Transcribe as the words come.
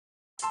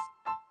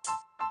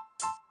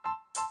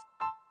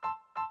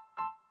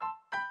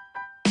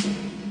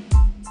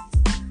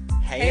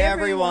Hey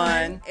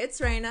everyone, it's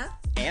Raina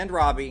and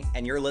Robbie,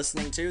 and you're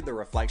listening to the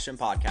Reflection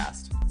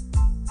Podcast.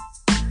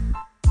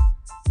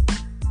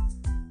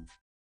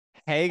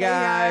 Hey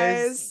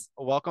guys,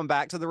 welcome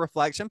back to the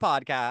Reflection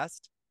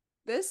Podcast.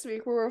 This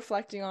week we're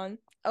reflecting on,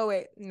 oh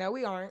wait, no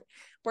we aren't.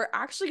 We're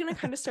actually going to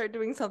kind of start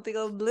doing something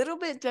a little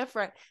bit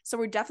different. So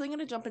we're definitely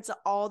going to jump into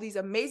all these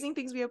amazing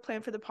things we have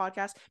planned for the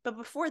podcast. But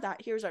before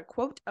that, here's our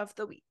quote of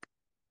the week.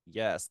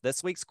 Yes,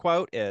 this week's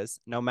quote is,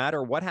 no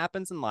matter what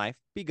happens in life,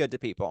 be good to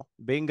people.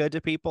 Being good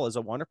to people is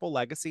a wonderful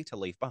legacy to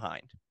leave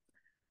behind.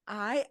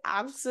 I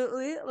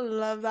absolutely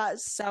love that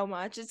so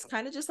much. It's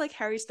kind of just like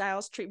Harry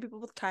Styles, treat people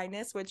with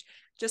kindness, which,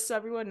 just so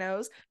everyone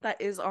knows,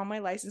 that is on my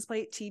license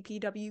plate,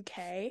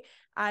 TPWK.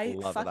 I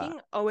Love fucking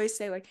that. always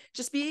say, like,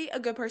 just be a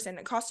good person.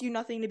 It costs you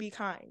nothing to be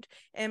kind.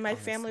 And my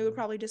family would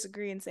probably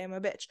disagree and say I'm a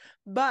bitch.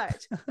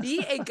 But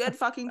be a good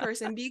fucking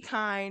person. Be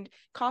kind.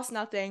 Costs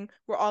nothing.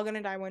 We're all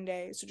gonna die one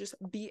day. So just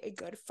be a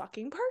good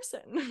fucking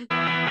person.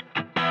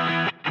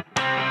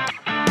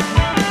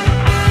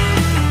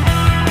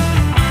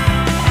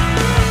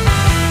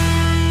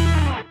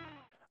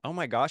 Oh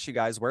my gosh, you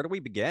guys, where do we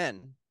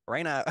begin?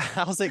 Raina,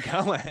 how's it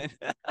going?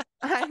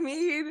 I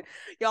mean,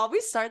 y'all, we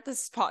start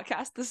this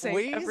podcast the same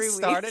every week. We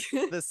started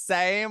the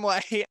same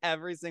way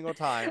every single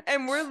time.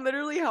 And we're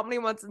literally how many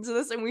months into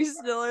this, and we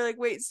still are like,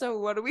 wait, so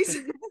what do we say?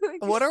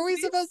 Like, what are we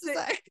supposed to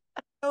say?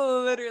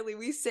 Literally,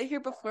 we sit here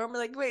before and we're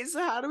like, wait, so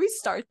how do we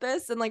start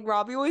this? And like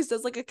Robbie always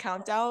does like a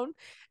countdown,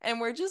 and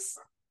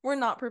we're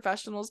not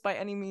professionals by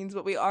any means,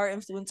 but we are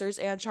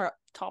influencers and chart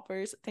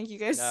toppers. Thank you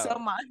guys so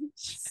much.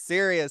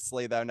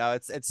 Seriously though, no,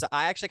 it's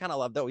I actually kind of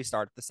love that we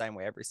start the same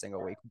way every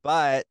single week.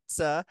 But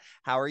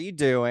how are you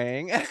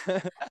doing?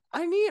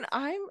 I mean,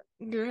 I'm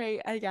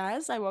great, I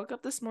guess. I woke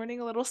up this morning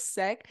a little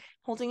sick,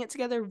 holding it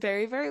together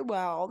very, very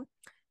well.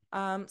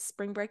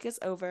 Spring break is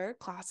over.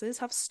 Classes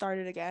have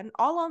started again,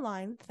 all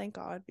online, thank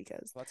God,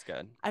 because that's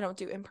good. I don't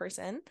do in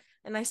person.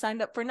 And I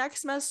signed up for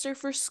next semester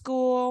for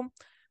school.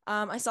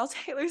 I saw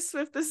Taylor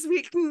Swift this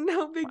week.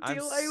 No big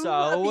deal. I'm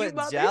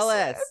so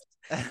jealous.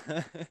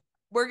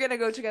 We're gonna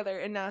go together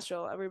in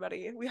Nashville,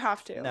 everybody. We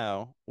have to.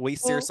 No, we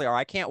seriously are.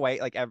 I can't wait.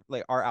 Like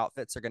our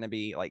outfits are gonna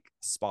be like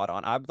spot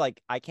on.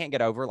 I can't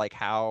get over like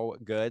how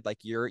good like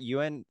you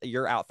and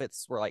your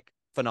outfits were like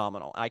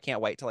phenomenal. I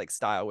can't wait to like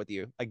style with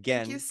you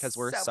again because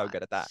we're so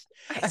good at that.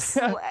 I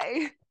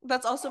slay.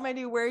 That's also my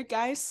new word,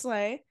 guys.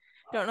 Slay.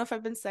 Don't know if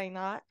I've been saying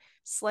that.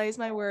 Slay is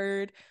my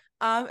word.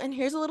 And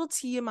here's a little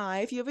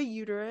TMI. If you have a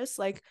uterus,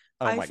 like,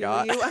 I feel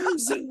God. You. I'm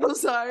so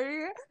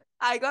sorry.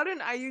 I got an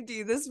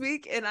IUD this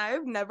week, and I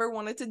have never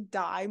wanted to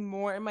die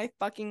more in my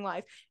fucking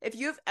life. If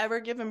you have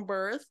ever given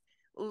birth,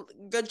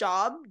 good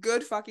job.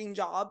 Good fucking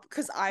job.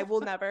 Because I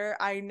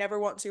never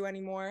want to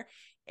anymore.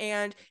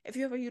 And if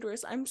you have a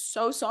uterus, I'm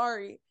so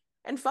sorry.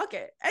 And fuck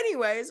it.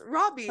 Anyways,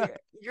 Robbie,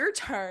 your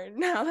turn.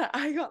 Now that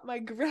I got my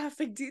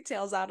graphic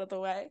details out of the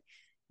way,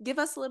 give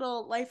us a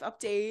little life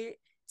update.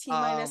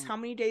 T-minus how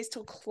many days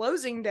till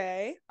closing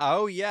day?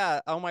 Oh yeah.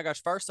 Oh my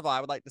gosh. First of all, I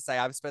would like to say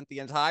I've spent the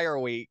entire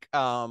week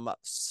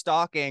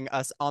stalking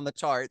us on the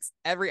charts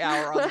every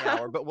hour on the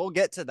hour, but we'll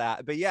get to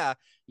that. But yeah,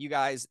 you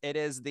guys, it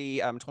is the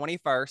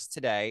 21st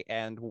today,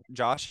 and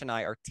Josh and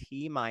I are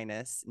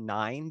T-minus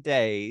 9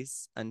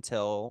 days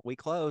until we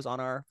close on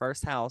our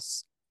first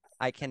house.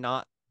 I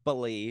cannot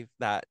believe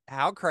that.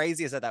 How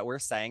crazy is it that we're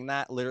saying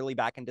that literally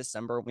back in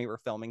December when we were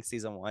filming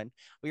season 1?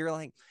 We were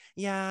like,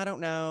 yeah, I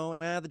don't know,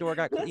 the door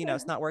got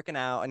it's not working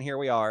out, and here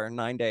we are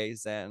 9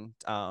 days, and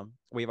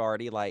we've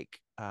already like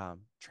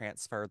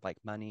transferred like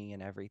money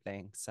and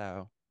everything,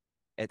 so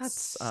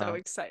that's so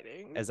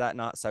exciting. Is that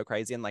not so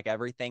crazy? And like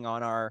everything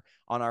on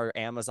our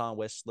Amazon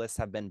wish list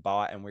have been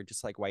bought, and we're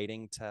just like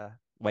waiting to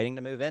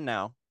move in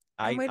now.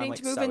 I'm waiting like,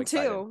 to move in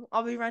too.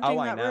 I'll be renting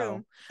that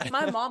room.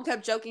 My mom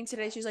kept joking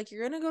today. She's like,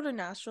 you're gonna go to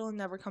Nashville and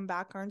never come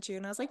back, aren't you?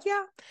 And I was like,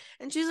 yeah.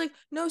 And she's like,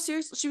 no,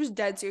 seriously. She was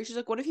dead serious. She's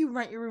like, what if you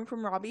rent your room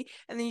from Robbie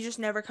and then you just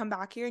never come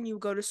back here, and you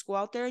go to school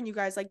out there and you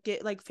guys like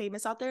get like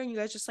famous out there and you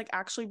guys just like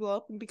actually blow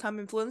up and become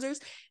influencers?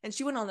 And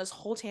she went on this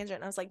whole tangent,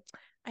 and I was like,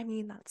 I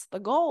mean, that's the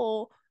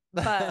goal.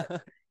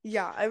 But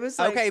yeah, I was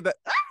like, okay, but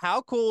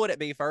how cool would it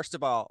be, first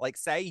of all, like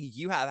say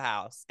you have a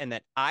house and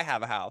then I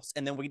have a house,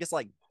 and then we just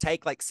like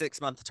take like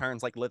 6-month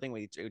turns like living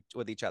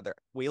with each other.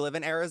 We live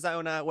in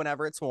Arizona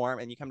whenever it's warm,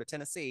 and you come to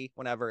Tennessee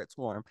whenever it's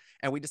warm,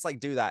 and we just like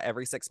do that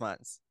every 6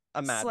 months.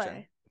 Imagine.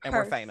 Slay. And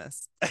we're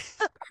famous.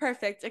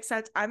 Perfect,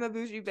 except I'm a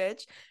bougie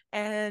bitch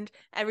and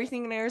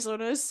everything in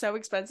Arizona is so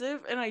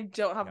expensive, and I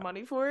don't have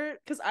money for it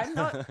because I'm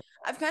not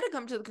I've kind of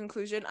come to the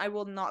conclusion I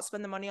will not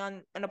spend the money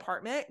on an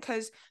apartment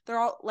because they're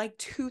all like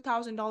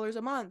 $2,000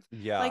 a month.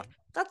 Yeah, like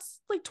that's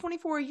like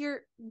 $24 a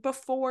year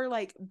before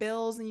like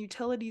bills and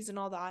utilities and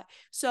all that.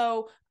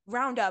 So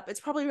round up, it's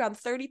probably around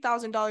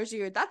 $30,000 a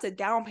year. That's a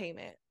down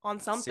payment on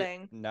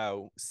something.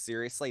 No,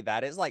 seriously,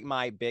 that is like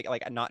my big,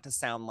 like, not to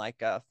sound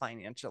like a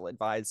financial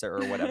advisor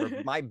or whatever,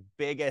 but my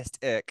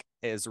biggest ick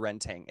is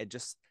renting. It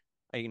just,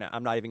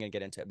 I'm not even gonna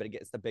get into it, but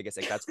it's the biggest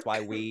ick. That's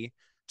why we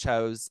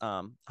chose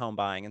home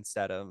buying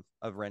instead of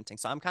renting.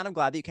 So I'm kind of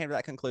glad that you came to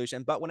that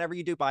conclusion. But whenever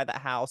you do buy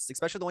that house,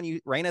 especially the one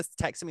Raina's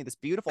texting me this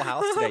beautiful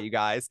house today, you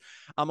guys.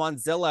 I'm on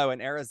Zillow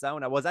in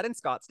Arizona. Was that in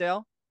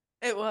Scottsdale?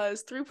 It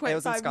was It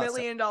was in $3.5 Scottsdale.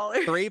 million.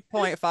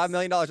 $3.5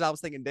 million. I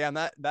was thinking, damn,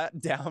 that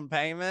down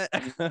payment.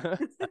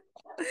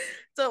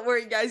 Don't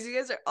worry, guys. You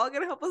guys are all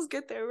gonna help us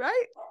get there,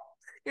 right?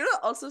 You know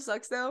what also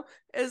sucks though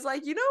is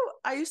like,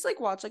 I used to like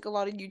watch like a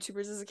lot of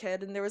YouTubers as a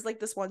kid, and there was like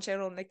this one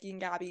channel, Nikki and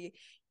Gabby,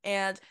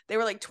 and they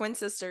were like twin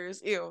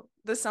sisters. Ew,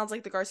 this sounds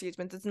like the Garcia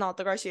twins. It's not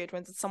the Garcia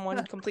twins, it's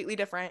someone completely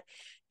different.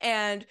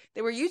 And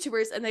they were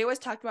YouTubers, and they always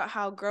talked about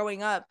how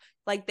growing up,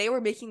 like they were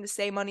making the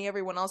same money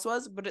everyone else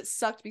was, but it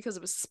sucked because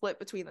it was split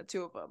between the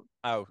two of them.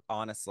 Oh,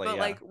 honestly, But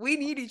yeah. like we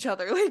need each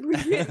other. Like we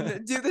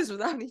can't do this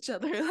without each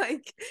other.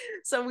 Like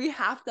so we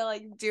have to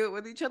like do it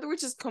with each other,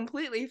 which is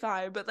completely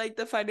fine. But like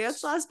the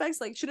financial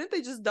aspects, like shouldn't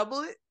they just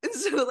double it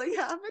instead of like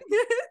having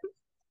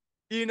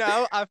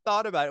it? I've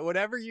thought about it.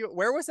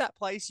 Where was that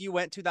place you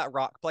went to, that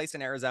rock place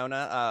in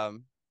Arizona?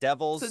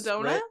 Devil's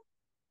Sedona? Bridge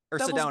or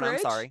Devil's Sedona, I'm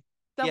Bridge? sorry.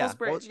 Devil's Yeah.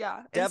 Well, Bridge,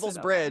 yeah. Devil's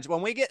Bridge.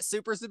 When we get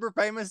super, super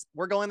famous,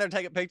 we're going there to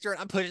take a picture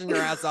and I'm pushing your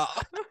ass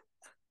off.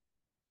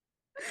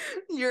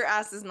 Your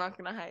ass is not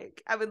gonna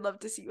hike. I would love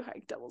to see you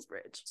hike Devil's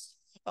Bridge.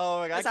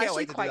 Oh my God, I can't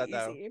wait to do that easy.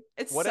 though.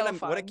 It's What so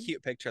fun. What a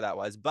cute picture that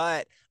was.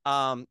 But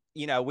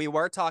we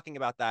were talking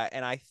about that,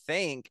 and I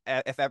think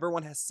if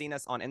everyone has seen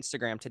us on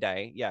Instagram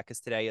today, yeah, because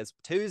today is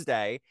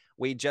Tuesday,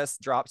 we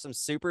just dropped some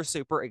super,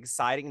 super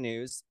exciting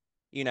news.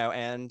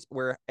 And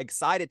we're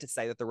excited to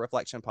say that the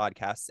Reflection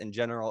Podcast in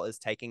general is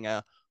taking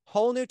a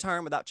whole new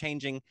turn without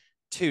changing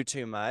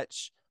too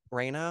much.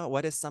 Raina,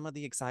 what is some of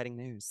the exciting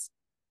news?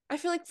 I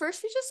feel like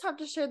first we just have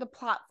to share the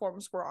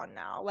platforms we're on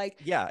now.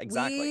 Like, yeah,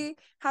 exactly. We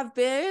have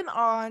been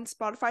on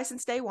Spotify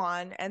since day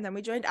one, and then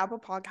we joined Apple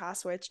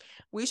Podcasts, which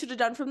we should have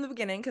done from the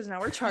beginning because now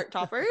we're chart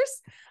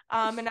toppers.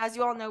 And as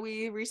you all know,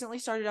 we recently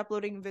started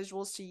uploading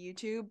visuals to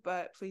YouTube,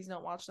 but please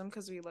don't watch them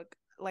because we look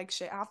like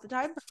shit half the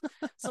time.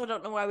 So I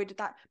don't know why we did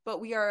that.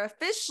 But we are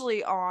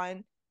officially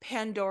on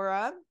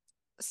Pandora.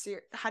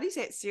 How do you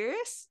say it?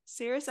 Sirius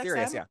XM?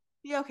 Sirius, yeah.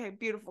 Yeah, okay,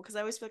 beautiful, because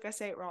I always feel like I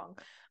say it wrong.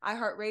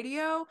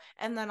 iHeartRadio,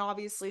 and then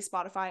obviously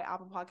Spotify,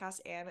 Apple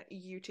Podcasts, and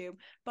YouTube.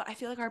 But I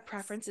feel like our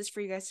preference is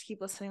for you guys to keep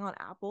listening on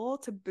Apple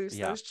to boost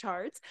those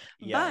charts.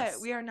 Yes.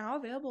 But we are now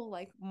available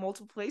like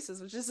multiple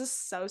places, which is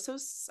just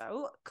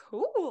so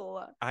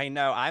cool. I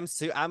know. I'm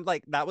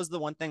like, that was the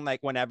one thing, like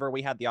whenever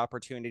we had the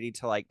opportunity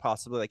to like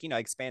possibly like,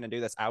 expand and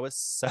do this, I was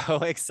so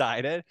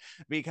excited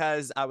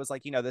because I was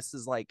like, this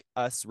is like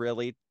us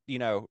really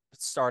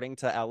starting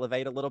to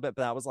elevate a little bit.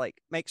 But I was like,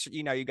 make sure,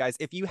 you guys,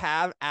 if you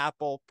have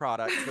Apple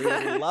products, we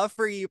would love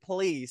for you,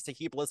 please, to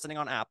keep listening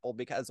on Apple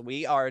because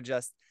we are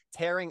just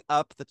tearing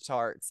up the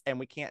charts and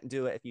we can't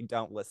do it if you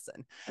don't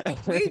listen.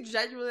 We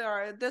genuinely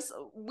are.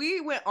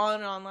 We went on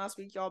and on last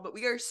week, y'all, but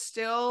we are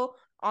still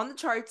on the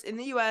charts in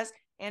the US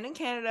and in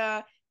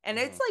Canada. And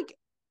it's like,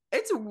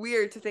 it's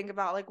weird to think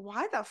about, like,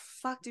 why the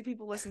fuck do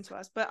people listen to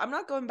us? But I'm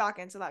not going back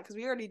into that because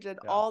we already did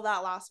all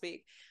that last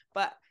week.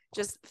 But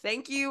just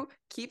thank you.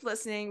 Keep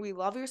listening. We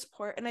love your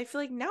support. And I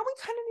feel like now we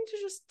kind of need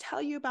to just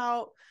tell you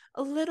about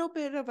a little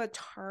bit of a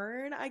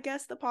turn, I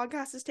guess, the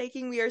podcast is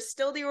taking. We are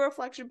still the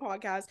Reflection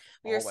Podcast.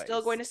 We are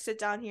still going to sit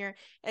down here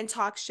and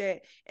talk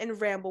shit and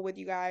ramble with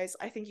you guys.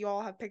 I think you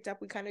all have picked up.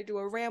 We kind of do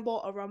a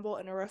ramble, a rumble,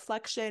 and a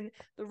reflection.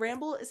 The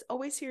ramble is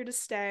always here to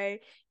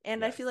stay.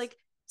 And I feel like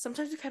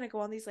sometimes we kind of go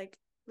on these like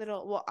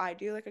I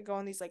do, like I go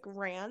on these like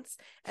rants,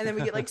 and then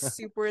we get like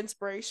super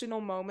inspirational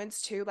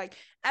moments too. Like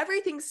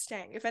everything's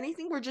staying. If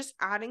anything, we're just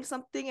adding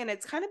something, and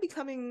it's kind of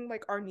becoming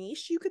like our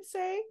niche, you could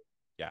say.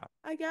 Yeah,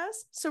 I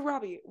guess. So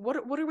Robbie,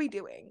 what are we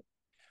doing?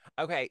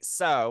 Okay,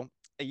 so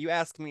you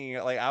asked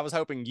me, like, I was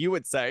hoping you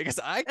would say, because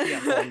I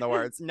can't form the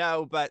words.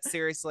 No, but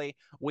seriously,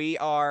 we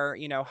are,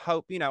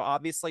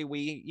 obviously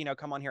we,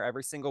 come on here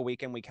every single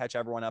week and we catch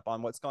everyone up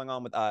on what's going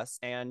on with us.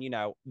 And,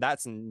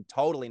 that's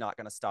totally not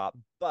going to stop.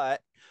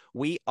 But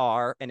we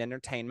are an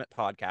entertainment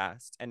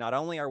podcast. And not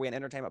only are we an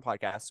entertainment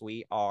podcast,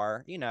 we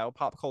are,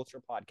 pop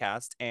culture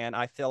podcast. And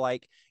I feel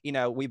like,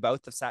 we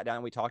both have sat down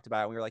and we talked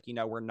about it. And we were like,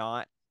 we're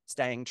not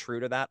staying true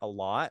to that a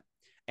lot.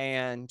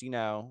 And,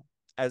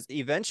 as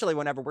eventually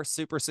whenever we're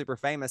super, super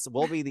famous,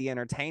 we'll be the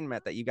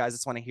entertainment that you guys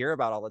just want to hear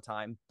about all the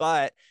time.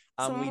 But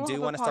we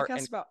do want to start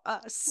about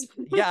us.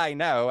 Yeah, I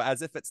know,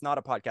 as if it's not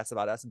a podcast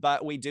about us,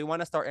 but we do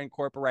want to start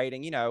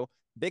incorporating,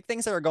 big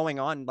things that are going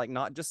on, like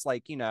not just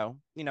like,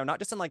 not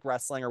just in like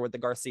wrestling or with the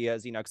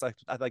Garcias, because I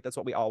feel like that's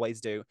what we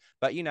always do,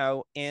 but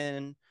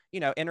in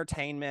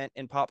entertainment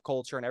and pop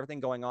culture and everything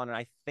going on. And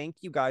I think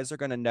you guys are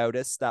going to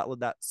notice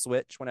that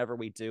switch whenever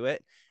we do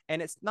it.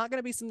 And it's not going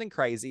to be something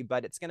crazy,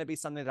 but it's going to be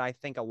something that I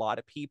think a lot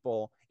of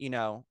people,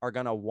 are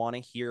going to want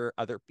to hear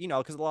other,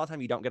 because a lot of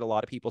time you don't get a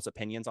lot of people's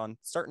opinions on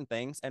certain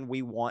things. And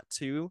we want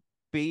to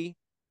be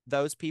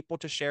those people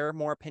to share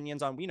more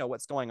opinions on,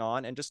 what's going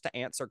on and just to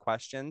answer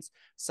questions.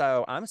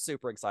 So I'm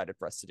super excited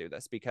for us to do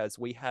this because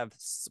we have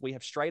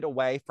strayed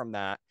away from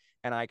that.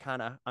 And I'm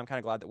kind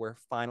of glad that we're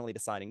finally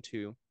deciding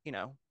to,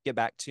 get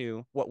back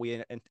to what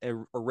we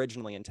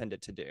originally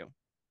intended to do.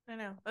 I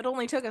know. It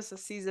only took us a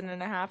season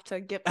and a half to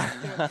get back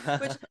to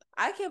it, which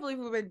I can't believe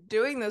we've been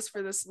doing this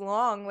for this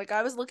long. Like,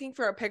 I was looking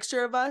for a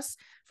picture of us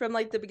from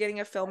like the beginning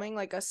of filming,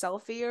 like a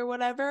selfie or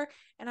whatever,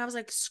 and I was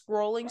like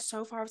scrolling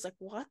so far. I was like,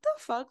 what the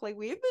fuck? Like,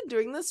 we've been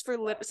doing this for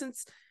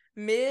since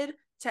mid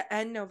to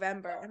end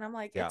November, and I'm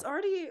like, Yeah, it's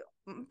already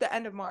the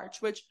end of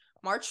March, which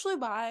March flew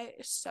by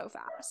so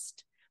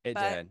fast. it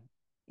But did.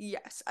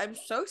 yes, I'm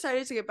so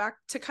excited to get back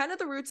to kind of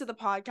the roots of the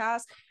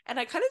podcast. And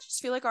I kind of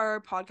just feel like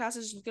our podcast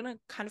is just gonna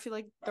kind of feel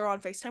like they're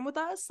on FaceTime with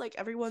us. Like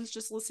everyone's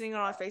just listening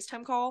on a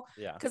FaceTime call.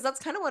 Yeah. Cause that's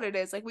kind of what it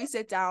is. Like we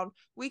sit down,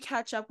 we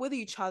catch up with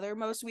each other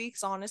most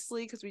weeks,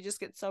 honestly, because we just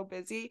get so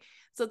busy.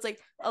 So it's like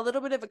a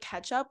little bit of a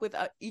catch up with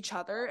each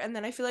other. And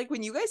then I feel like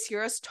when you guys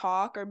hear us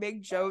talk or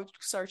make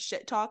jokes or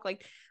shit talk,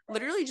 like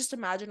literally just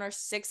imagine our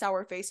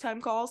 6-hour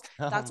FaceTime calls.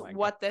 Oh That's my God.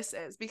 what this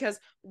is, because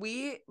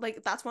we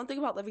like, that's one thing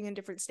about living in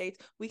different states.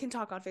 We can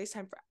talk on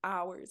FaceTime for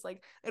hours.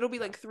 Like it'll be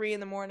like 3 in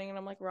the morning and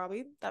I'm like,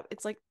 Robbie, that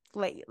it's like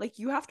late. Like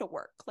you have to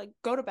work. Like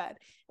go to bed.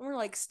 And we're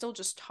like still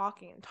just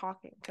talking and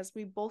talking because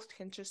we both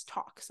can just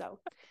talk. So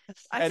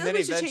I And feel like then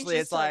we should change eventually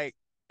this to like,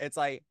 it's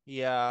like,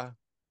 yeah,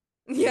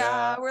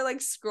 yeah, yeah, we're like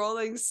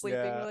scrolling, sleeping.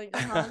 We're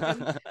yeah. like,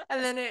 good.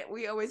 And then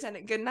we always end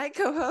it, good night,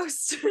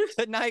 co-host.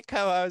 Good night,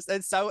 co-host.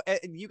 And so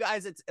you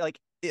guys, it's like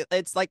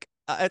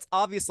it's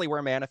obviously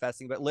we're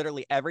manifesting, but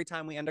literally every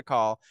time we end a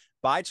call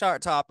by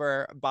chart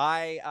topper,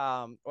 by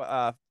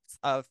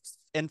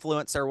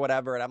influencer,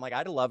 whatever, and I'm like,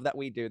 I'd love that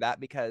we do that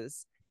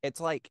because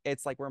it's like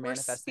we're We're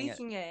manifesting it.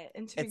 speaking it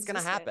into It's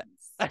gonna happen.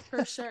 existence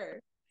for sure.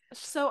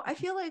 So I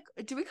feel like,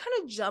 do we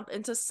kind of jump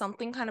into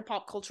something kind of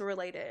pop culture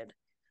related?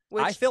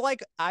 I Which, feel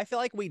like I feel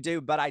like we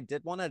do, but I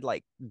did want to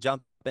like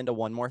jump into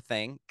one more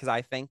thing because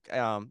I think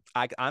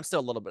I'm still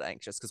a little bit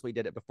anxious because we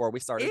did it before we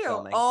started ew,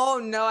 filming. oh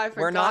no, I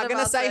We're forgot not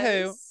gonna about say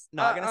who, this.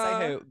 not gonna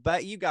say who,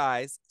 but you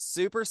guys,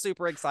 super,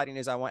 super exciting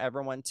news. I want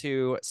everyone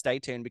to stay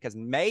tuned because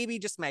maybe,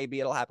 just maybe,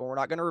 it'll happen. We're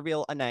not gonna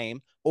reveal a name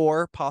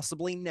or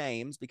possibly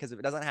names because if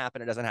it doesn't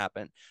happen, it doesn't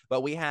happen.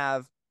 But we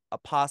have a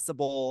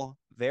possible,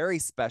 very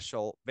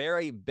special,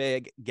 very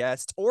big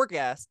guest or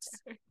guests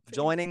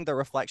joining the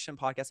Reflection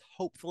podcast,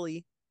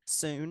 hopefully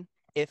soon,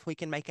 if we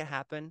can make it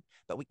happen.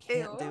 But we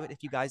can't Ew. do it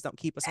if you guys don't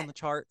keep us on the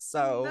charts.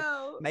 So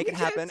No, make we it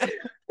can't happen. do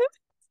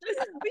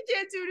we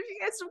can't do it if you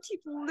guys don't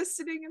keep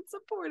listening and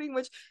supporting,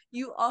 which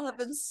you all have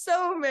been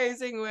so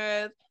amazing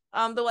with.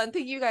 The one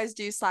thing you guys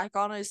do slack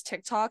on is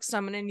TikTok, so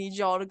I'm gonna need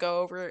y'all to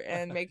go over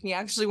and make me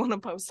actually want to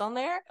post on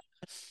there.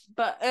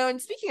 But and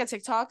speaking of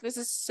TikTok, this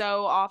is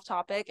so off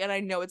topic, and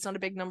I know it's not a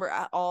big number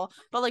at all.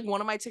 But like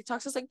one of my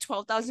TikToks has like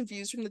 12,000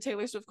 views from the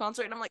Taylor Swift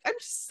concert, and I'm like, I'm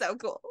just so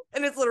cool.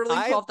 And it's literally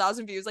I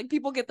 12,000 views. Like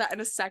people get that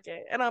in a second,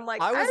 and I'm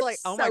like, I I'm was like,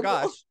 oh my so cool.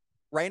 gosh,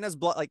 Raina's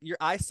like your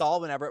I saw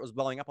whenever it was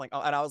blowing up, like, oh,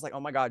 and I was like, oh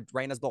my god,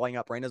 Raina's blowing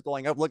up, Raina's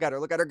blowing up. Look at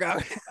her go.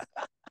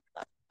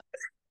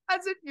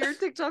 As if your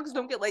TikToks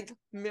don't get like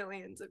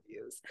millions of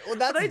views. Well, But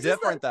that's I just thought,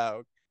 different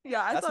though.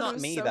 yeah, I That's thought it not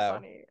was me so though.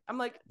 funny. I'm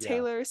like, Yeah.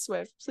 Taylor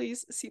Swift,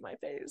 please see my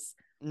face.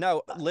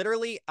 No, But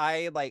literally,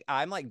 I'm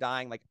like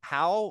dying.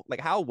 How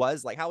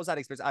was that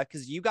experience?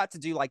 Because you got to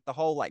do like the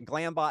whole like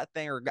glam bot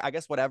thing, or I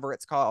guess whatever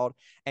it's called,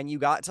 and you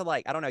got to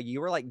like, I don't know, you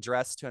were like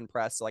dressed to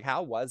impress. So like,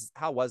 how was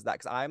that?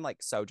 Because I'm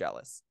like so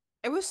jealous.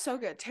 it was so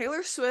good.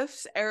 Taylor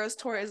Swift's Eras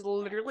Tour is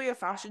literally a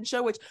fashion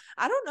show, which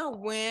I don't know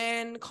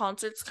when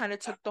concerts kind of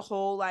took the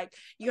whole like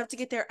you have to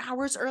get there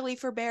hours early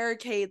for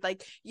barricade,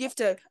 like you have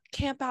to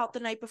camp out the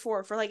night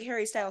before. For like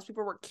Harry Styles,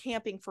 people were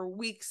camping for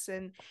weeks,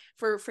 and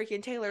for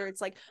freaking Taylor,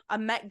 it's like a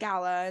Met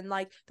Gala, and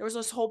like there was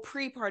this whole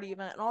pre-party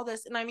event and all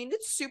this. And I mean,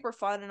 it's super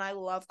fun, and I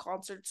love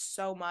concerts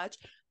so much.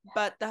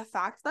 But the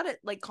fact that it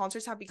like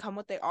concerts have become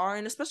what they are,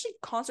 and especially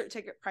concert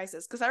ticket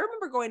prices, because I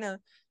remember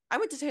I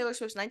went to Taylor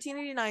Swift's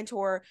 1989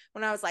 tour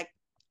when I was like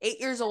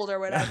 8 years old or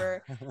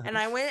whatever. And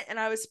I went and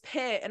I was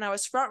pit and I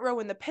was front row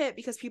in the pit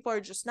because people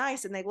are just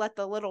nice and they let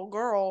the little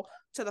girl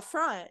to the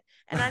front.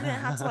 And I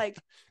didn't have to like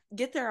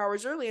get there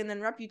hours early. And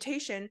then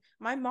Reputation,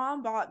 my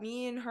mom bought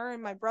me and her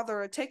and my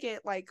brother a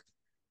ticket like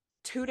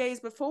 2 days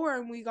before,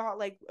 and we got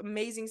like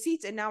amazing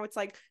seats. And now it's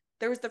like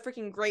there was the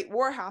freaking Great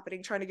War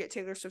happening trying to get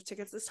Taylor Swift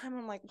tickets this time.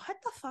 I'm like, what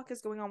the fuck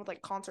is going on with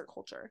like concert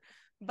culture?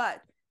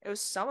 But it was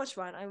so much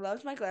fun. I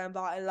loved my glam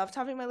bot. I loved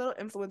having my little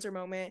influencer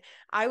moment.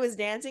 I was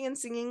dancing and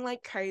singing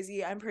like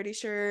crazy. I'm pretty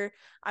sure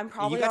I'm You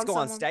probably got to on go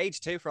on someone. stage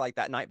too for like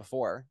that night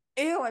before.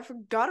 Ew, I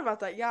forgot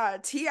about that. Yeah,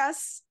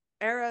 TS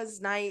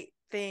Era's night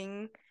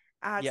thing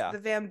at Yeah. the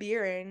Van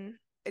Buren.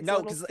 It's a No,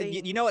 little because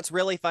you thing. know what's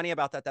really funny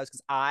about that though, is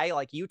because I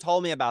like you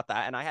told me about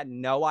that and I had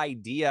no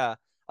idea.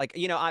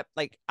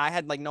 Like, I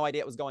had like no idea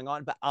it was going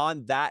on. But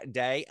on that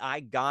day, I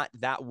got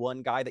that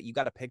one guy that you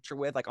got a picture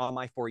with, like on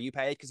my For You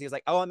page, because he was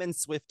like, oh, I'm in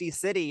Swifty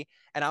City.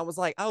 And I was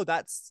like, oh,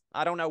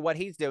 I don't know what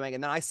he's doing.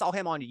 And then I saw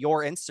him on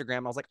your Instagram.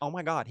 I was like, oh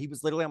my God, he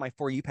was literally on my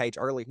For You page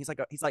earlier. He's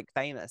like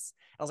famous.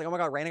 I was like, oh my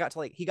God, Raina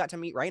he got to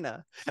meet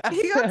Raina.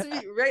 He got to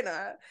meet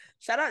Raina.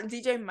 Shout out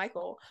DJ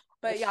Michael.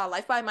 But yeah,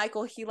 Life by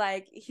Michael, he's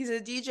a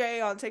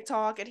DJ on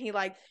TikTok, and he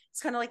like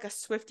it's kind of like a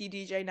Swifty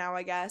DJ now,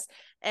 I guess.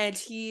 And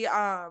he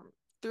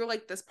threw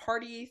like this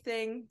party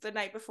thing the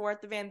night before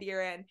at the Van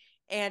Buren,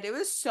 And it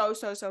was so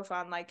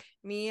fun. Like,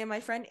 me and my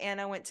friend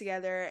Anna went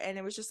together, and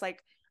it was just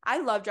like, I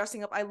love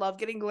dressing up. I love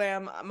getting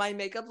glam. My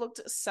makeup looked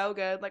so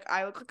good. Like,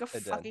 I look like a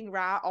fucking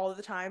rat all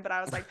the time, but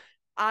I was like,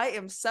 I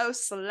am so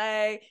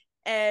slay.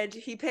 And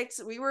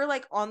we were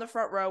like on the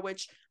front row,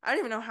 which I don't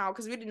even know how,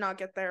 because we did not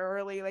get there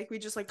early. Like, we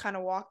just like kind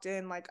of walked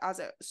in like as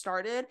it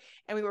started,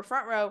 and we were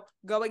front row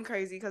going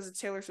crazy because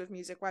it's Taylor Swift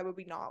music. Why would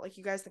we not? Like,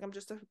 you guys think I'm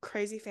just a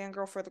crazy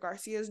fangirl for the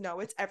Garcias?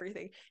 No, it's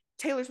everything.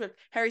 Taylor Swift,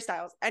 Harry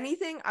Styles,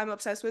 anything I'm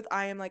obsessed with,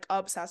 I am like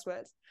obsessed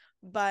with.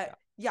 But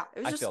yeah,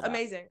 it was just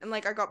amazing. And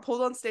like, I got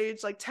pulled on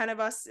stage, like 10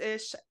 of us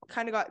ish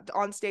kind of got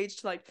on stage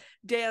to like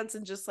dance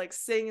and just like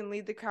sing and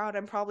lead the crowd.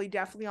 I'm probably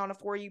definitely on a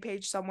For You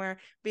page somewhere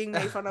being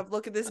made fun of.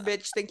 Look at this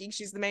bitch thinking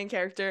she's the main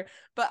character,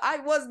 but I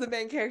was the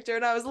main character,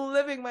 and I was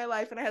living my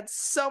life, and I had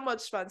so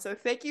much fun. So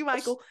thank you,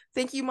 Michael,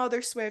 thank you,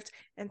 Mother Swift,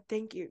 and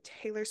thank you,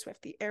 Taylor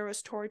Swift, the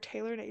Eras Tour,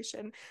 Taylor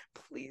Nation.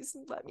 Please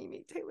let me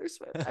meet Taylor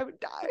Swift. I would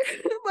die.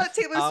 Let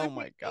Taylor Swift. Oh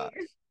my gosh,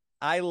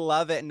 I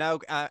love it. No,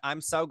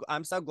 I'm so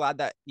glad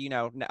that, you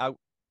know.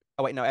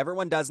 Oh wait, no,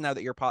 everyone does know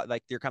that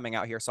you're coming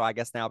out here, so I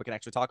guess now we can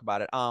actually talk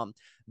about it.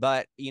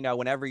 But you know,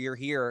 whenever you're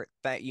here,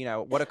 that, you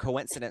know, what a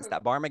coincidence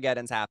that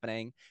Barmageddon's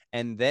happening,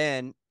 and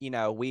then, you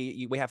know,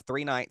 we have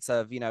 3 nights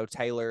of, you know,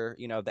 Taylor,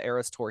 you know, the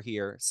Eras Tour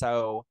here.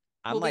 So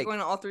I'm we'll like, be going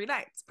to all 3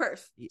 nights.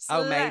 Perf.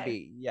 Oh,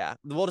 maybe, yeah.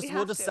 We'll just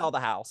to sell the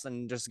house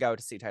and just go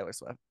to see Taylor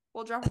Swift.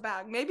 We'll drop a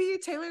bag. Maybe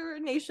Taylor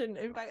Nation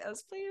invite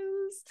us,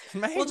 please.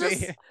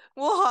 Maybe.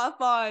 We'll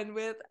hop on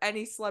with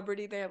any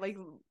celebrity there. Like,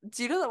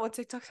 do you know that one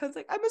TikTok sounds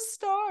like, I'm a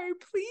star,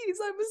 please,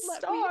 I'm a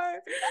star.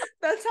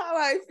 That's how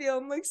I feel.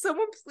 I'm like,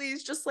 someone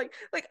please just like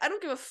I don't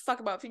give a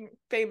fuck about being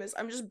famous.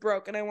 I'm just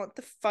broke and I want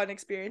the fun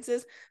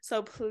experiences.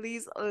 So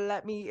please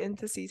let me in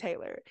to see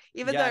Taylor.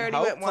 Even though I already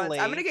went once.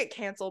 I'm gonna get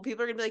canceled.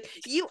 People are gonna be like,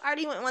 you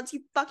already went once,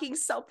 you fucking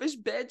selfish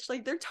bitch.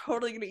 Like, they're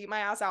totally gonna eat my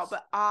ass out.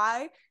 But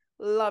I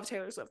love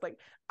Taylor Swift. Like,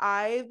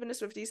 I've been a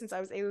Swiftie since I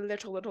was a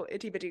little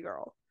itty bitty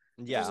girl.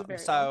 Yeah.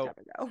 So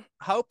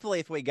hopefully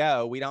if we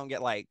go, we don't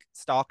get like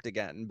stalked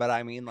again. But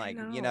I mean, like,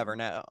 you never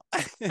know.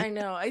 I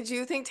know. I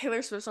do think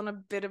Taylor Swift's on a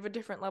bit of a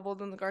different level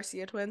than the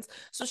Garcia twins.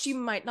 So she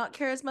might not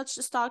care as much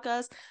to stalk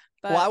us.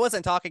 But... Well, I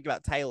wasn't talking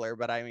about Taylor,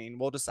 but I mean,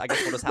 I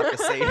guess we'll just have to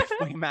see if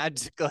we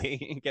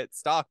magically get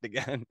stalked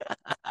again.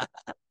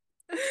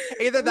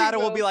 Either that or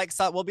we'll be like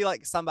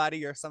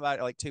somebody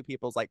like 2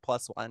 people's like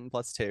 +1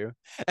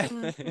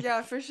 +2.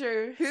 Yeah, for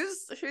sure.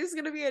 Who's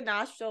gonna be in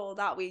Nashville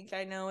that week?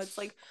 I know it's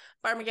like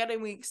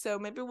Armageddon week, so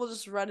maybe we'll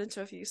just run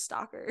into a few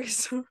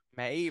stalkers.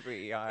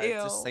 Maybe. It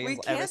just seems, we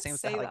can't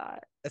say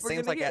that. It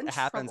seems like it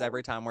happens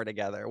every time we're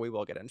together. We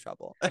will get in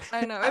trouble.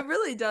 I know, it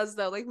really does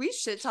though. Like, we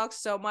shit talk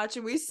so much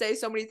and we say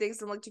so many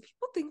things, and like, do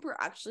people think we're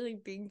actually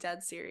like, being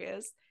dead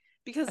serious?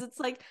 Because it's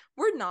like,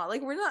 we're not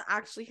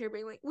actually here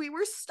being like, we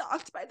were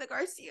stalked by the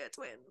Garcia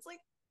twins. Like,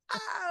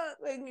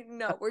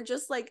 no, we're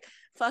just like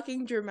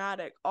fucking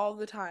dramatic all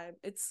the time.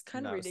 It's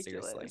kind of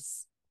ridiculous.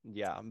 Seriously.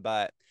 Yeah,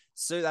 but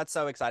so that's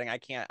so exciting.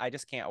 I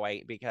just can't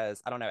wait,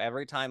 because I don't know,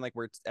 every time,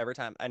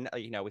 and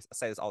you know, we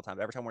say this all the time,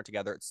 but every time we're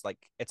together, it's like,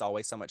 it's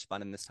always so much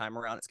fun, and this time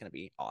around it's going to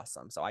be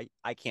awesome. So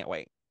I can't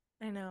wait.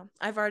 I know.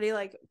 I've already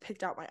like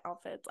picked out my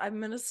outfits. I'm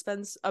gonna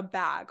spend a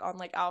bag on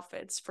like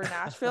outfits for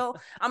Nashville.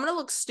 I'm gonna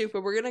look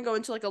stupid. We're gonna go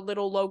into like a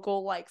little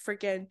local, like,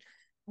 freaking,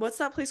 what's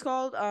that place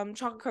called?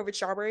 Chocolate Covered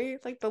Strawberry,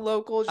 like the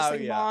local just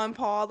mom and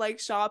pa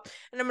like shop.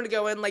 And I'm gonna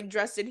go in like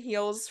dressed in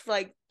heels, for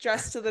like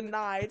dressed to the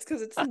nines,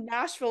 because it's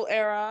Nashville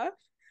era.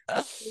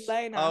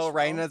 Oh,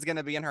 Raina's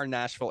gonna be in her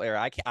Nashville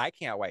era. I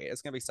can't wait.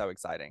 It's gonna be so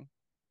exciting.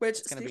 Which,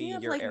 it's gonna be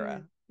your like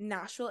era.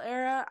 Nashville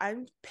era.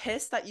 I'm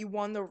pissed that you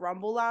won the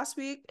Rumble last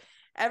week.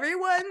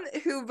 Everyone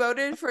who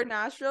voted for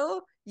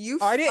Nashville,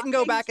 I didn't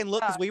go back and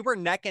look, because we were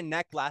neck and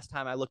neck last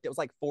time I looked. It was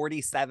like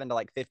 47 to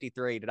like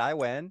 53. Did I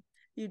win?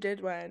 You did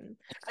win.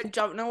 I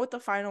don't know what the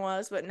final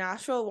was, but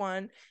Nashville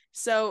won.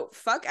 So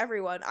fuck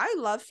everyone. I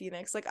love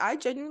Phoenix. Like, I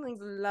genuinely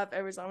love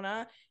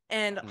Arizona,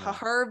 and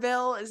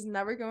Herville is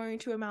never going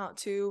to amount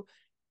to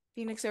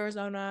Phoenix,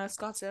 Arizona,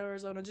 Scottsdale,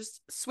 Arizona,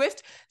 just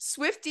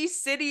Swifty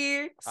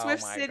City,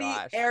 Swift City,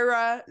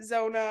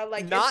 Arizona.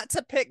 Like, not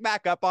to pick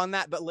back up on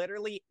that, but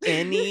literally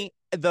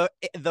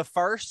the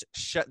first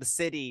the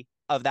city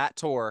of that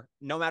tour,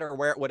 no matter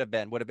where it would have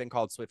been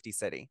called Swifty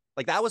City.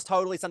 Like, that was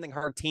totally something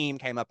her team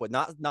came up with,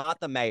 not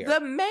the mayor. The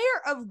mayor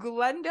of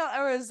Glendale,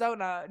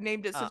 Arizona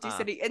named it Swifty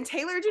City, and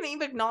Taylor didn't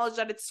even acknowledge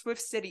that it's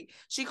Swift City.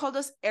 She called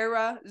us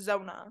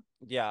Arizona.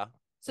 Yeah.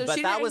 So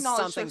but that was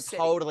something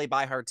totally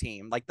by her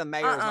team. Like, the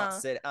mayor's not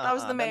sitting. That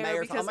was the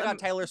mayor. Because, oh my God,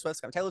 Taylor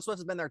Swift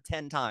has been there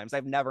 10 times.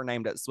 I've never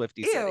named it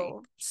Swifty City.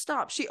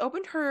 Stop. She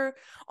opened her.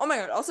 Oh my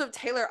God. Also,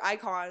 Taylor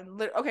icon.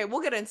 Okay,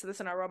 we'll get into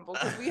this in our Rumble,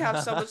 because we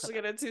have so much to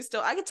get into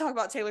still. I could talk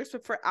about Taylor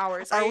Swift for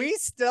hours. Are we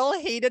still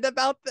heated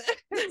about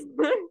this?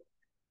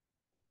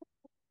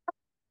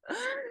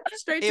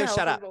 Straight to hell.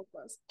 Shut up.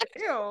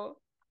 Ew.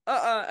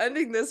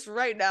 Ending this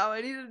right now.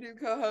 I need a new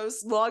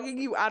co-host.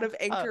 Logging you out of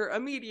Anchor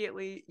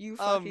immediately. You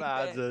fucking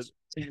bitch.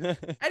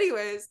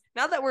 Anyways,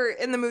 now that we're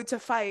in the mood to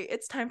fight,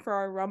 it's time for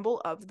our Rumble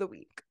of the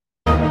week.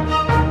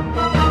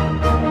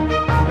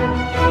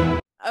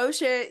 Oh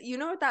shit, you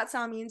know what that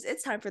sound means?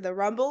 It's time for the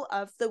Rumble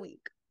of the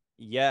Week.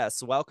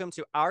 Yes, welcome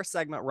to our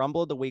segment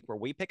Rumble of the Week, where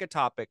we pick a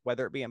topic,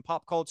 whether it be in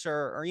pop culture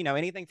or,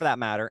 anything for that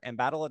matter, and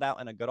battle it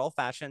out in a good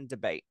old-fashioned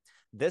debate.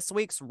 This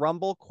week's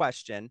Rumble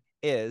question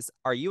is,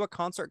 are you a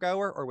concert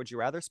goer or would you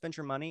rather spend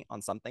your money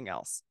on something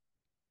else?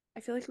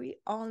 I feel like we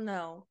all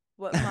know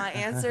what my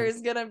answer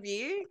is gonna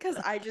be because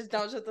I just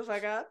don't shut the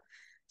fuck up.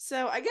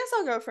 So I guess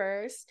I'll go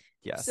first.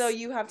 So Yes.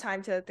 you have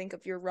time to think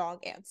of your wrong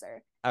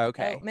answer.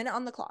 Okay. So minute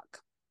on the clock.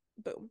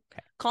 Boom.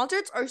 Okay.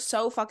 Concerts are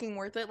so fucking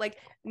worth it. Like,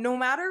 no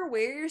matter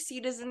where your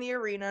seat is in the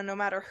arena, no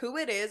matter who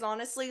it is,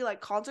 honestly, like,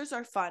 concerts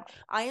are fun.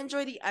 I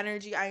enjoy the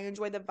energy. I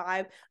enjoy the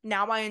vibe.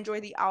 Now I enjoy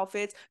the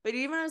outfits. But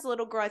even as a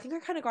little girl, I think I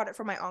kind of got it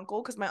from my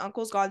uncle because my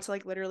uncle's gone to,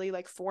 like, literally,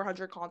 like,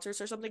 400 concerts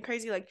or something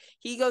crazy. Like,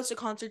 he goes to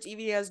concerts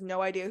even he has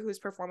no idea who's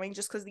performing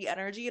just because the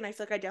energy. And I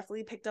feel like I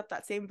definitely picked up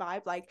that same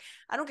vibe. Like,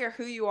 I don't care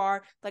who you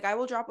are. Like, I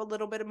will drop a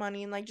little bit of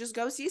money and, like, just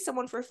go see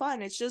someone for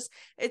fun.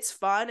 It's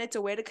fun. It's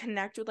a way to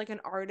connect with, like,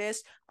 an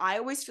artist. I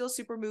always feel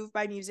super moved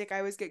by music. I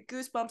always get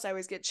goosebumps. I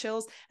always get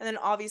chills. And then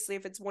obviously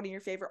if it's one of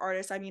your favorite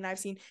artists, I mean, I've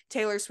seen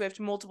Taylor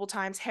Swift multiple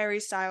times, Harry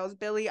Styles,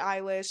 Billie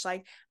Eilish.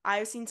 Like,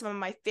 I've seen some of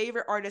my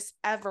favorite artists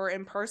ever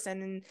in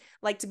person. And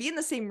like, to be in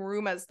the same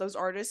room as those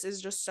artists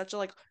is just such a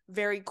like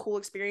very cool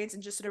experience,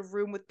 and just in a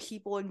room with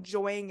people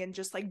enjoying and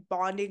just like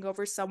bonding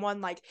over someone.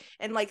 Like,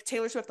 and like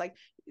Taylor Swift, like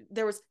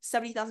there was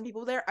 70,000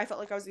 people there. I felt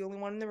like I was the only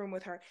one in the room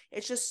with her.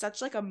 It's just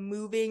such like a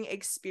moving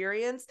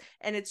experience,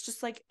 and it's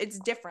just like it's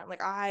different.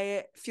 Like,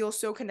 I feel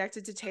so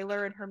connected to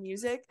Taylor and her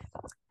music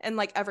and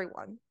like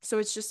everyone.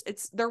 So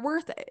they're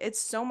worth it.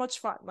 It's so much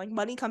fun. Like,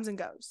 money comes and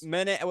goes.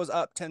 Minute, it was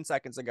up 10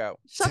 seconds ago.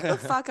 Shut the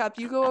fuck up.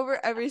 You go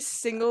over every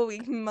single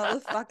week,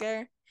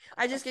 motherfucker.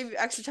 I just gave you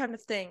extra time to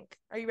think.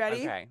 Are you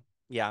ready? Okay.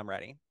 Yeah, I'm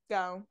ready.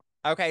 Go.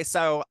 Okay,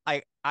 so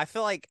I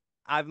feel like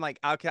I'm like,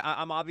 okay,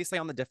 I'm obviously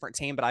on the different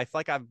team, but I feel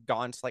like I've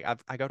gone to like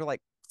I go to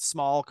like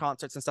small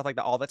concerts and stuff like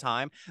that all the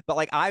time. But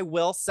like, I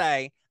will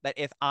say that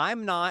if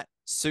I'm not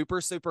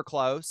super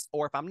close,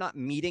 or if I'm not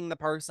meeting the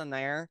person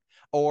there,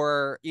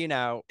 or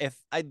if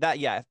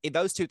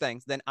those two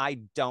things, then I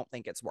don't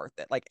think it's worth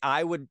it. Like,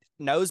 I would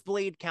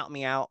nosebleed, count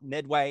me out,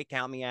 midway,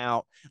 count me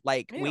out.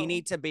 Like, we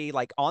need to be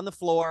like on the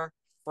floor,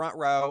 front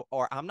row,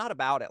 or I'm not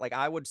about it. Like,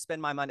 I would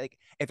spend my money. Like,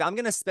 if I'm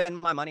gonna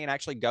spend my money and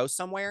actually go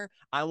somewhere,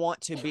 I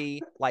want to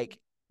be like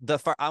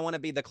I want to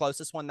be the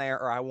closest one there,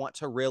 or I want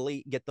to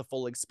really get the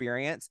full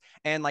experience.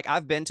 And like,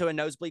 I've been to a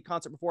nosebleed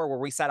concert before where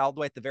we sat all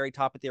the way at the very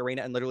top of the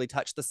arena and literally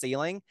touched the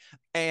ceiling,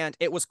 and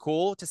it was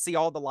cool to see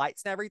all the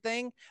lights and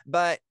everything.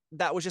 But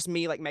that was just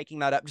me like making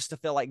that up just to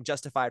feel like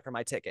justified for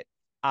my ticket.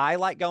 I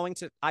like going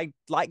to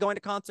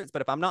concerts,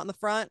 but if I'm not in the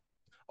front,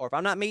 or if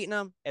I'm not meeting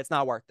them, it's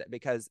not worth it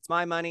because it's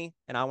my money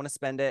and I want to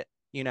spend it,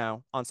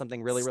 on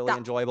something really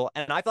enjoyable.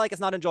 And I feel like it's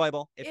not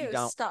enjoyable if you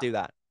don't do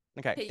that.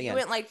 Okay, you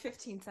went like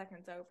 15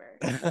 seconds over.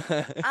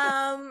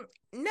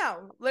 No,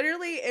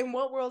 literally, in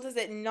what world is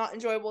it not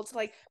enjoyable to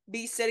like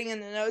be sitting in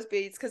the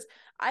nosebleeds? Because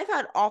I've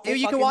had awful.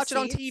 You can watch seats. It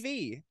on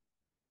TV.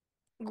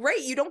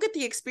 Great, you don't get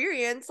the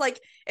experience.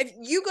 Like, if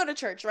you go to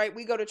church, right?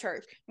 We go to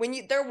church.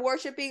 When they're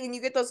worshiping and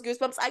you get those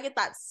goosebumps, I get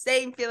that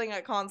same feeling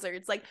at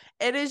concerts. Like,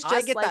 it is just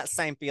I get that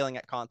same feeling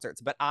at concerts,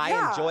 but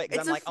I enjoy it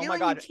because I'm like, oh my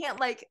God.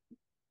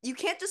 You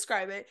can't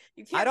describe it.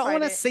 You can't. I don't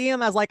want to see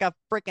him as like a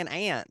freaking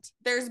ant.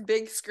 There's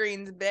big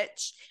screens,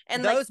 bitch.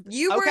 And like,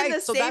 you were in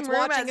the same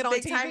room as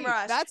Big Time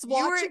Rush. That's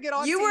watching it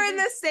on TV. You were in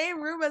the same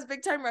room as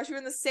Big Time Rush. You were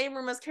in the same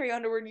room as Carrie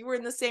Underwood. You were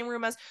in the same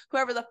room as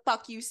whoever the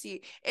fuck you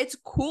see. It's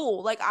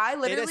cool. Like, I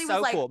literally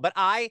was like, cool. But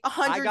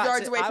 100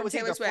 yards away from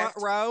Taylor Swift. I was in the front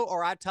row,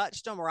 or I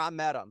touched him, or I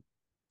met him.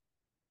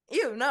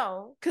 You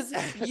know, because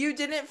you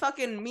didn't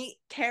fucking meet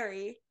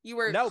Carrie. You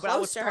were but I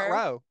was front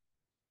row.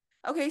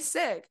 Okay,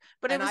 sick.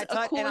 But it was a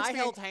cool experience. I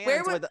held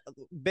hands with a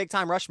Big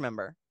Time Rush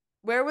member.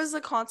 Where was the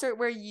concert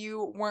where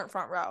you weren't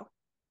front row?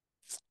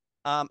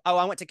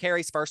 I went to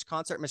Carrie's first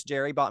concert. Miss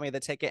Jerry bought me the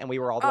ticket, and we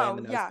were all the way in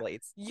the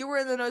nosebleeds. You were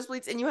in the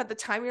nosebleeds, and you had the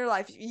time of your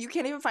life. You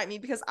can't even fight me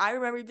because I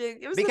remember being.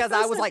 It was because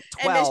I was like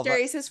 12. And Miss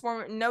Jerry's his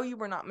former. No, you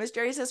were not. Miss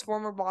Jerry's his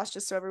former boss.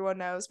 Just so everyone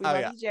knows, we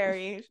love you,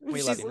 Jerry.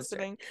 We love you,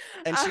 listening.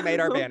 And she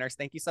made our banners.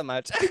 Thank you so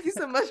much. Thank you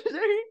so much,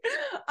 Jerry.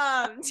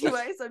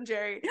 Anyways, I'm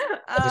Jerry.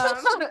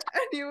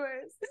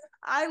 Anyways,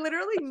 I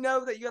literally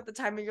know that you had the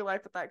time of your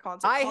life at that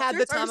concert. I had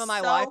the time of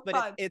my life,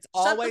 but it's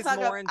always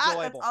more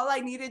enjoyable. That's all I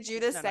needed you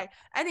to say.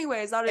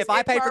 Anyways, that is if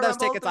I paid for those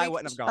tickets, I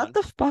wouldn't have gone. Shut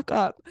the fuck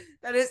up.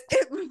 That is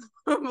it.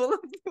 Rumble of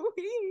the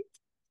week.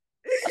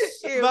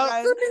 Ew,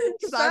 guys.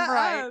 I'm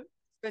right.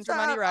 Spend your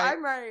money right.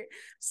 I'm right.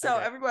 So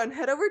everyone,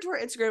 head over to our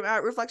Instagram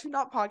at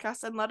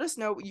reflection.podcast and let us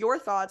know your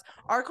thoughts.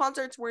 Are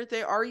concerts worth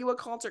it? Are you a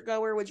concert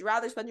goer? Would you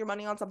rather spend your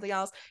money on something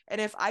else? And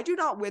if I do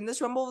not win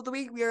this Rumble of the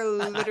week, we are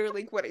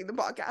literally quitting the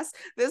podcast.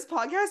 This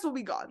podcast will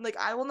be gone. Like,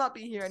 I will not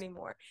be here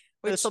anymore.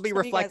 This will be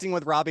reflecting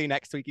with Robbie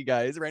next week, you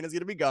guys. Raina's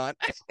gonna be gone.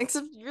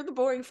 Except you're the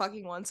boring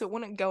fucking one, so it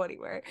wouldn't go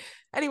anywhere.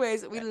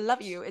 Anyways, we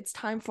love you. It's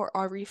time for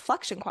our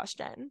reflection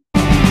question.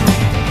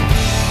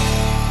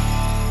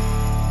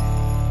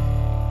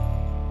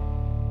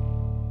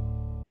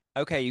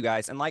 Okay, you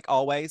guys, and like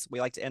always, we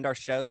like to end our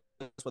shows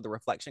with the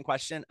reflection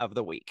question of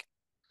the week.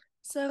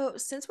 So,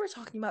 since we're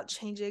talking about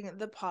changing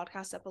the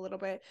podcast up a little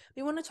bit,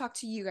 we want to talk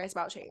to you guys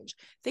about change.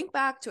 Think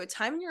back to a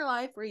time in your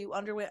life where you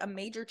underwent a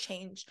major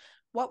change.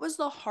 What was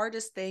the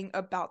hardest thing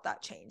about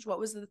that change? What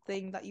was the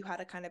thing that you had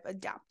to kind of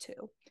adapt to?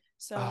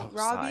 So,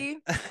 Robbie,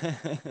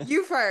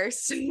 you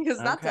first, because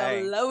that's a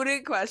Okay.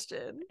 loaded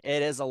question.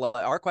 It is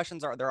our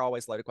questions they're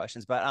always loaded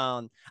questions, but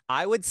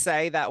I would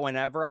say that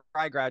whenever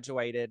I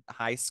graduated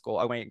high school,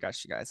 oh my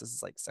gosh, you guys, this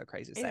is like so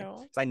crazy to say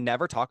because I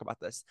never talk about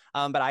this.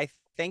 But I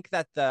think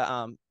that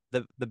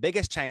the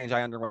biggest change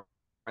I underwent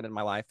in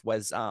my life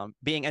was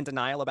being in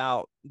denial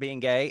about being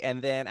gay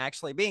and then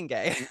actually being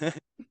gay.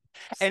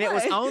 And it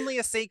was only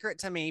a secret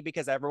to me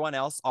because everyone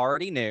else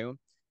already knew.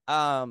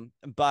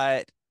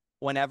 But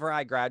whenever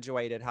I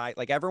graduated high,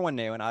 like everyone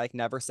knew, and I like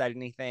never said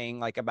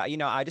anything like about,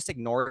 I just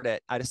ignored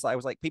it. I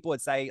was like, people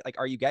would say like,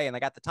 "Are you gay?" And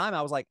like at the time,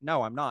 I was like,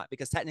 "No, I'm not,"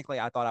 because technically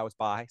I thought I was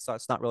bi, so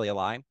it's not really a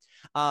lie.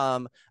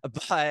 Um,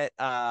 but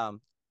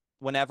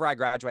whenever I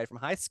graduated from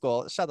high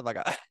school, shut the fuck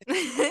up.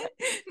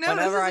 No,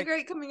 this is a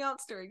great coming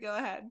out story. Go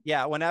ahead.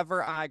 Yeah,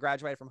 whenever I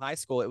graduated from high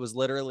school, it was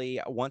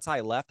literally once I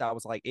left, I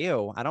was like,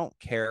 ew, I don't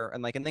care.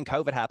 And then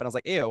COVID happened. I was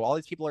like, ew, all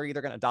these people are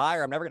either gonna die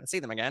or I'm never gonna see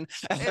them again.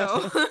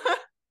 Ew.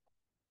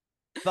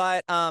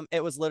 But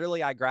it was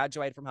literally I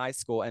graduated from high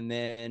school, and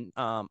then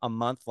a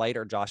month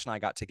later, Josh and I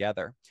got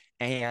together.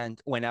 And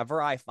whenever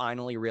I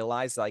finally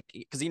realized, like,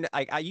 because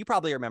you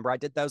probably remember, I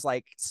did those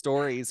like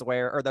stories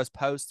or those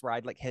posts where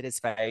I'd like hit his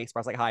face, where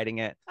I was like hiding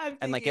it, I'm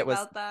and like thinking it was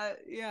about that.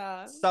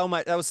 Yeah, so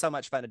much. That was so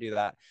much fun to do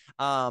that.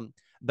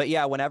 But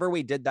yeah, whenever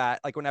we did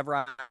that, like whenever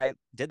I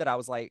did that, I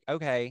was like,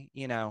 okay,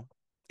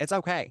 it's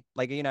okay.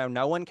 Like,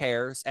 no one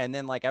cares. And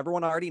then like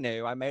everyone already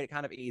knew. I made it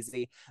kind of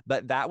easy.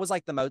 But that was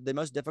like the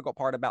most difficult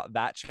part about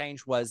that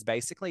change was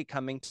basically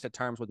coming to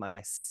terms with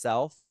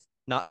myself,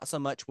 not so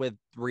much with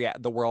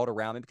the world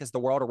around me, because the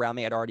world around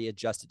me had already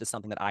adjusted to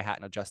something that I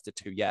hadn't adjusted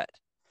to yet.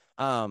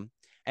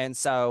 And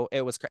so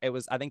it was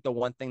I think the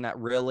one thing that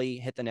really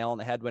hit the nail on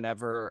the head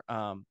whenever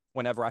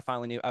I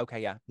finally knew,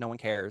 okay, yeah, no one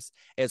cares,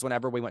 is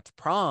whenever we went to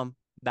prom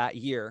that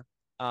year.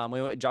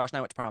 Josh and I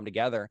went to prom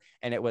together,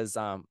 and it was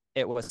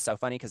so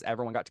funny because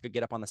everyone got to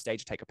get up on the stage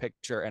to take a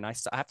picture. And I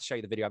have to show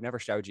you the video. I've never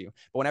showed you,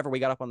 but whenever we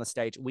got up on the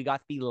stage, we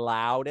got the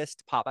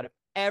loudest pop out of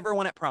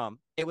everyone at prom.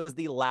 It was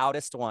the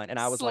loudest one, and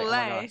I was like, oh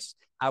my gosh.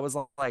 I was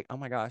like, oh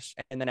my gosh.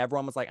 And then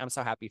everyone was like, I'm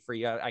so happy for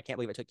you. I can't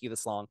believe it took you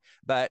this long.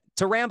 But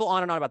to ramble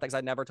on and on about things,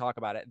 I never talk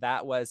about it.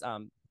 That was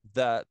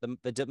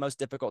the most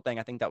difficult thing.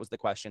 I think that was the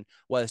question,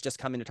 was just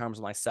coming to terms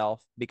with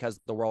myself because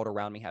the world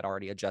around me had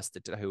already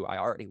adjusted to who I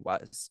already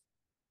was.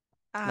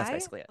 That's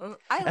basically it.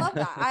 I love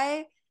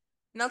that.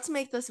 Not to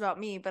make this about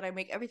me, but I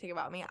make everything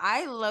about me.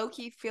 I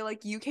low-key feel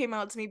like you came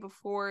out to me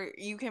before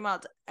you came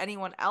out to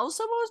anyone else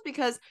almost,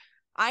 because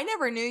I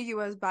never knew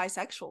you as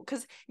bisexual.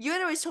 Because you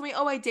had always told me,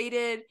 oh, I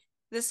dated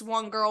this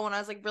one girl when I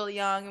was like really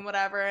young and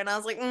whatever. And I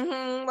was like,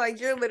 like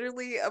you're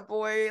literally a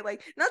boy.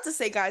 Like, not to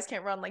say guys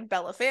can't run like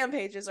Bella fan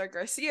pages or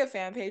Garcia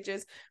fan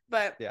pages,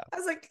 but yeah. I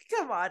was like,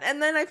 come on.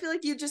 And then I feel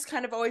like you just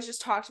kind of always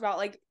just talked about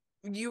like,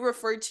 you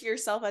referred to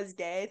yourself as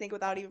gay, I think,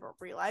 without even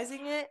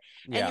realizing it.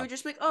 And you would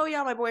just be like, oh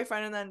yeah, my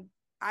boyfriend. And then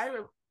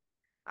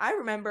I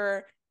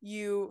remember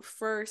you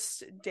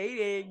first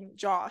dating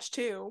Josh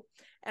too,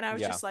 and I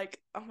was just like,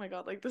 oh my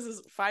god, like this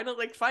is finally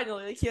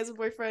like he has a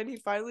boyfriend. He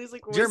finally is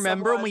like. Do you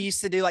remember when we used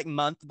to do like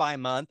month by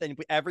month, and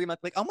every month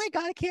like, oh my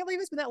god, I can't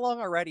believe it's been that long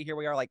already. Here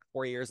we are, like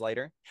 4 years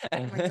later.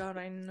 Oh my god,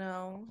 I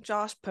know.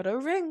 Josh put a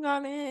ring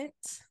on it.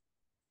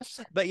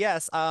 But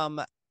yes,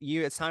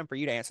 it's time for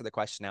you to answer the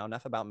question now.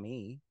 Enough about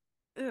me.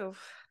 Ooh,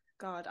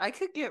 God, I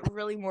could get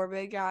really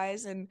morbid,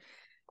 guys, and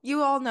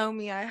you all know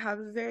me. I have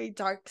a very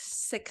dark,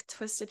 sick,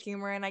 twisted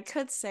humor, and I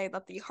could say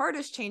that the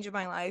hardest change in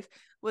my life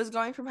was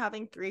going from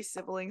having 3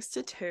 siblings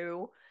to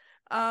 2.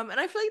 And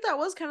I feel like that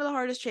was kind of the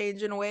hardest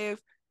change in a way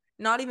of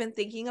not even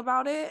thinking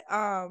about it.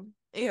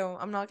 Ew,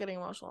 I'm not getting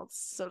emotional.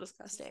 It's so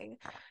disgusting.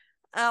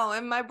 Oh,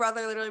 and my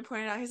brother literally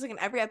pointed out, he's like, in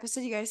every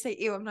episode you guys say,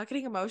 ew, I'm not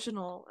getting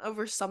emotional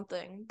over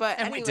something. But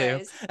and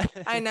anyways,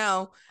 I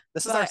know.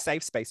 This is our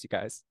safe space, you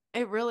guys.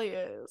 It really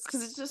is,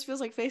 because it just feels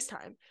like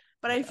FaceTime.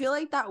 But I feel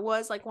like that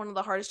was like one of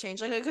the hardest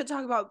change. Like I could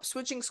talk about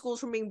switching schools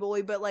from being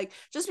bullied, but like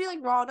just be like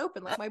raw and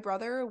open. Like my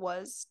brother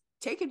was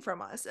taken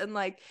from us, and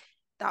like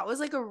that was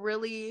like a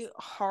really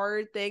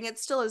hard thing. It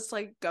still is to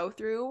like go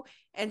through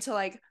and to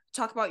like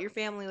talk about your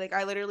family. Like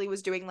I literally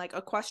was doing like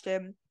a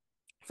question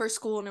for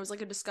school, and it was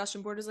like a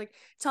discussion board. It was like,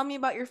 tell me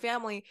about your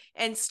family.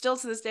 And still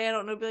to this day, I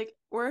don't know, be like,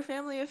 we're a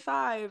family of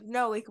 5.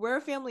 No, like we're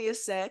a family of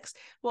 6.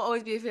 We'll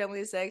always be a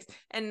family of 6.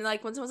 And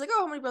like when someone's like,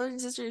 oh, how many brothers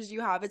and sisters do you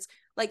have? It's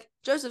like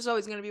Joseph's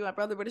always gonna be my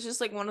brother, but it's just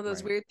like one of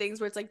those weird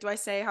things where it's like, do I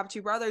say I have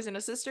 2 brothers and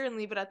a sister and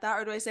leave it at that,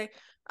 or do I say,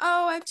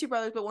 oh, I have 2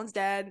 brothers but one's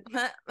dead,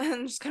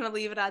 and just kind of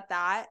leave it at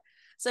that?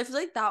 So I feel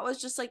like that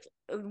was just like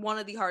one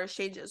of the hardest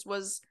changes,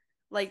 was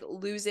like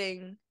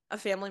losing a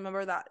family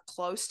member that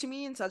close to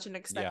me in such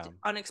an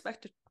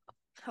unexpected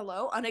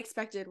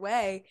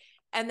way,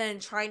 and then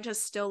trying to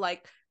still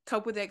like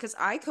cope with it, because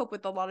I cope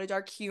with a lot of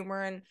dark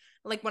humor, and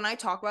like when I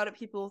talk about it,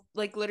 people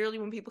like literally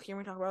when people hear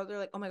me talk about it, they're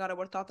like, oh my god, I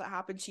would have thought that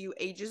happened to you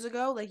ages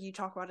ago. Like you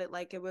talk about it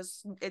like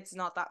it's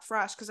not that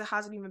fresh, because it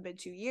hasn't even been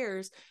 2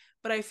 years.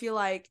 But I feel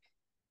like,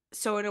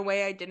 so in a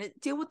way I didn't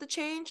deal with the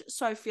change,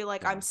 so I feel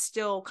like I'm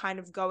still kind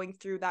of going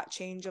through that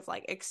change of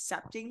like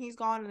accepting he's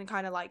gone and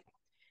kind of like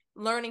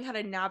learning how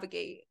to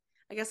navigate.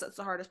 I guess that's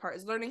the hardest part,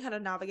 is learning how to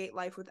navigate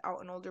life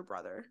without an older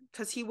brother,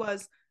 because he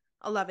was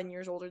 11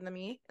 years older than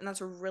me, and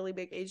that's a really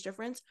big age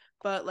difference.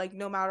 But like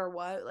no matter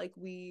what, like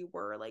we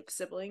were like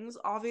siblings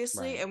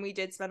obviously, and we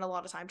did spend a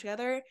lot of time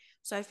together.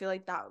 So I feel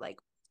like that like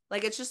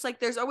it's just like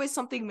there's always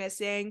something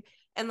missing.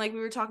 And like we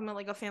were talking about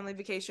like a family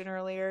vacation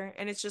earlier,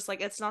 and it's just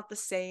like it's not the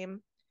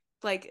same.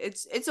 Like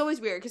it's always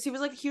weird, because he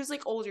was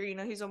like older, you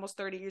know, he's almost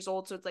 30 years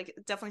old, so it's like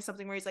definitely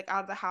something where he's like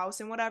out of the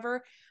house and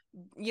whatever,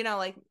 you know,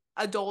 like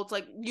adults,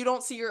 like you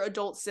don't see your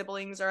adult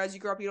siblings, or as you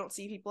grow up you don't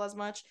see people as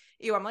much.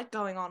 Ew, I'm like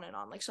going on and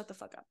on, like shut the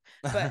fuck up.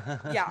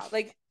 But yeah,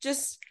 like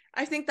just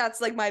I think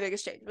that's like my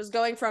biggest change, was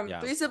going from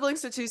 3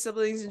 siblings to 2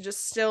 siblings, and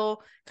just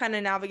still kind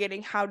of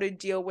navigating how to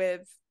deal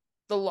with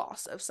the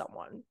loss of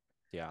someone.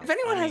 Yeah. If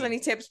anyone has any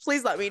tips,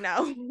 please let me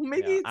know.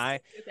 Maybe I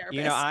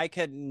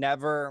could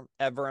never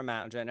ever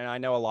imagine, and I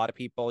know a lot of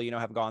people,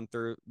 have gone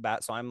through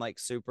that. So I'm like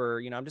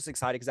super, I'm just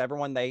excited, because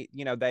everyone, they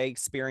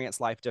experience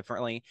life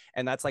differently,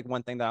 and that's like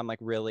one thing that I'm like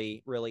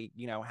really, really,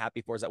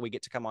 happy for, is that we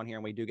get to come on here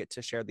and we do get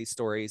to share these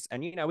stories,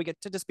 and we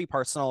get to just be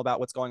personal about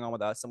what's going on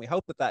with us, and we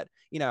hope that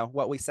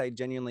what we say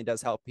genuinely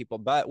does help people.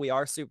 But we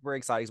are super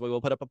excited. We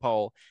will put up a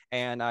poll,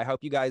 and I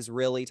hope you guys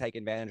really take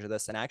advantage of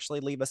this and actually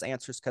leave us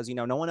answers, because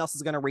no one else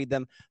is going to read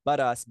them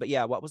but us. But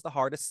yeah, what was the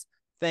hardest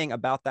thing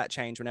about that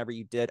change whenever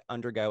you did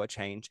undergo a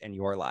change in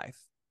your life?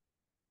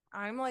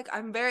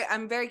 I'm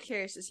very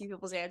curious to see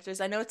people's answers.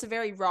 I know it's a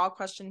very raw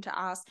question to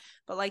ask,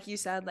 but like you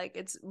said,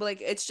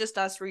 it's just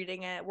us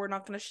reading it. We're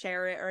not going to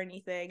share it or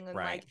anything. And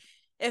like,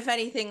 if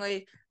anything,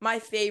 like my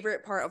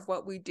favorite part of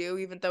what we do,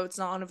 even though it's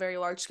not on a very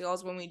large scale,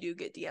 is when we do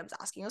get DMs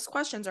asking us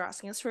questions or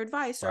asking us for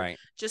advice, or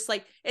just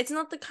like, it's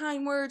not the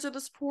kind words or the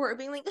support or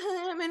being like,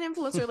 I'm an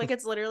influencer. Like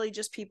it's literally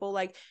just people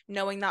like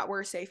knowing that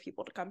we're safe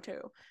people to come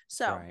to.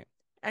 So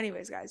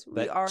anyways, guys,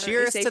 we are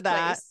cheers a safe to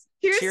that.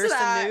 place. Cheers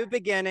to new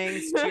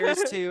beginnings.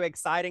 Cheers to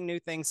exciting new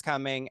things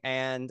coming.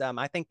 And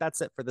I think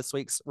that's it for this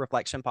week's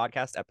Reflection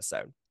Podcast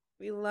episode.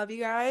 We love you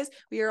guys.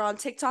 We are on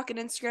TikTok and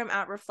Instagram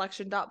at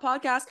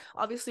reflection.podcast.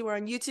 Obviously, we're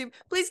on YouTube.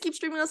 Please keep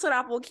streaming us on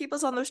Apple. Keep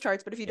us on those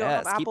charts. But if you don't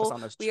have Apple,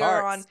 we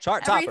are on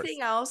chart everything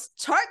toppers. Else.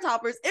 Chart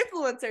toppers,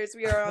 influencers.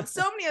 We are on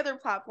so many other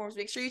platforms.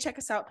 Make sure you check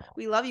us out.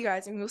 We love you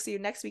guys, and we'll see you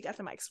next week at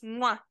the mics.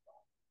 Mwah.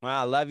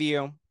 Wow, I love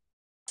you.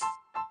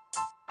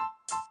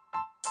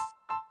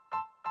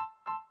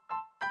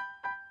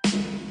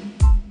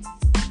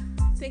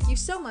 Thank you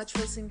so much for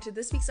listening to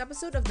this week's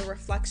episode of the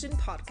Reflection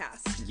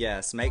Podcast.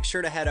 Yes, make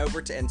sure to head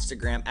over to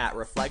Instagram at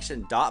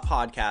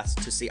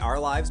reflection.podcast to see our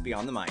lives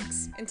beyond the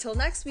mics. Until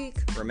next week,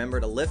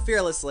 remember to live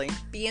fearlessly,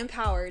 be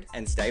empowered,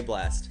 and stay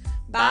blessed.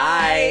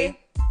 Bye.